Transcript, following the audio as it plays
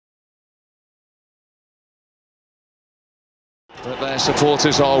But their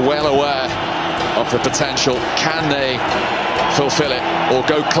supporters are well aware of the potential. Can they fulfill it or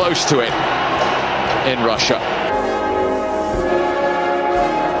go close to it in Russia?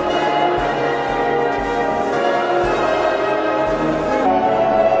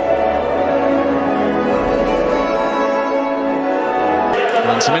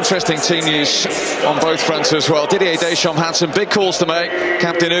 And some interesting team news on both fronts as well. Didier Deschamps had some big calls to make.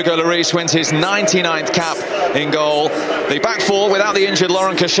 Captain Hugo Lloris wins his 99th cap in goal. The back four, without the injured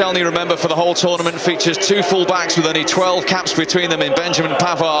Laurent Koscielny, remember, for the whole tournament, features two full-backs with only 12 caps between them in Benjamin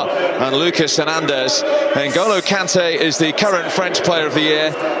Pavard and Lucas Hernandez. N'Golo Kante is the current French Player of the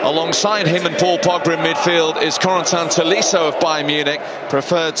Year. Alongside him and Paul Pogba in midfield is Corentin Tolisso of Bayern Munich,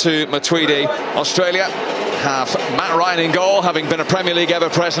 preferred to Matuidi. Australia have Matt Ryan in goal, having been a Premier League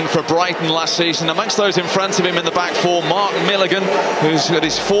ever-present for Brighton last season. Amongst those in front of him in the back four, Mark Milligan, who's got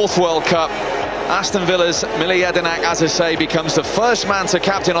his 4th World Cup. Aston Villa's Mile Jedinak, as I say, becomes the first man to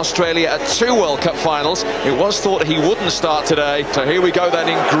captain Australia at 2 World Cup finals. It was thought he wouldn't start today. So here we go then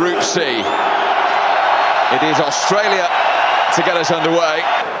in Group C. It is Australia to get us underway.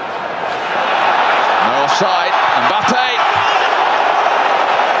 No offside. Mbappe.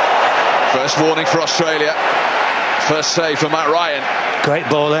 First warning for Australia. First save for Matt Ryan. Great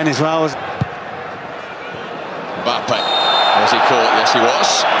ball in as well. Mbappe. Was he caught? Yes, he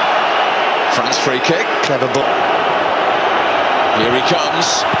was. France free kick. Clever ball. Here he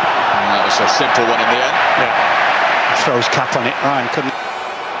comes. And that was a simple one in the end. Yeah. Throws cap on it. Ryan couldn't.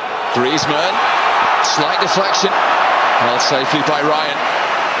 Griezmann. Slight deflection. Held safely by Ryan.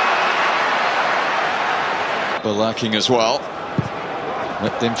 But lurking as well.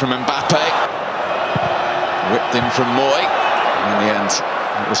 Whipped in from Mbappe. Whipped in from Moy. In the end,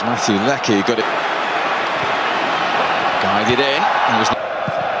 it was Matthew Leckie who got it. Guided in. It was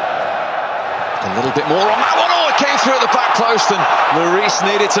a little bit more on that one. Oh, it came through at the back post, and Lloris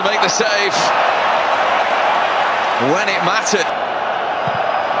needed to make the save when it mattered.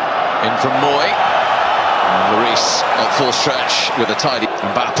 In from Moy. And Lloris at full stretch with a tidy.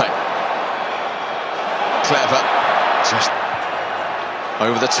 Mbappe. Clever. Just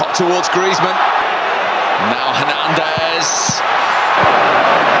over the top towards Griezmann. Now Hernandez.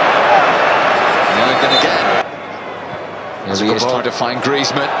 Milligan again. As he is trying to find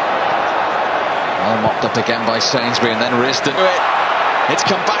Griezmann. Well mopped up again by Sainsbury, and then Risdon. It's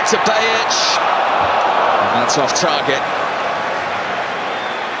come back to Bajic. And that's off target.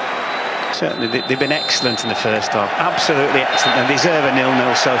 Certainly, they've been excellent in the first half. Absolutely excellent, and deserve a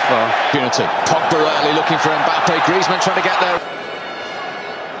 0-0 so far. Opportunity. Pogba early looking for Mbappe. Griezmann trying to get there.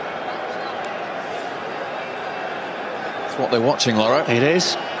 It's what they're watching, Laura. It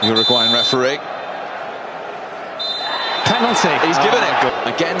is. Uruguayan referee. Penalty. He's given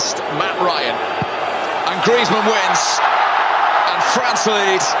it against Matt Ryan. And Griezmann wins. And France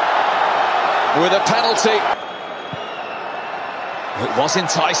leads with a penalty. It was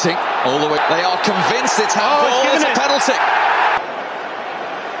enticing all the way. They are convinced it's handball. It's a penalty.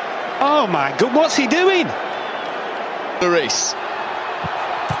 Oh my God, what's he doing? Lloris.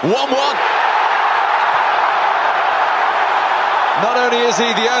 1-1. Not only is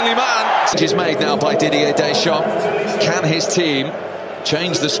he the only man, it is made now by Didier Deschamps. Can his team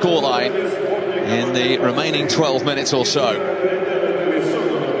change the scoreline in the remaining 12 minutes or so?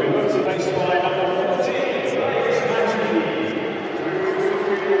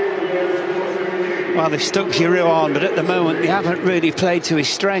 Well, they've stuck Giroud on, but at the moment they haven't really played to his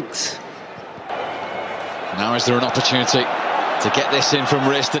strengths. Now is there an opportunity to get this in from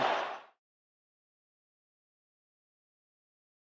Risdon?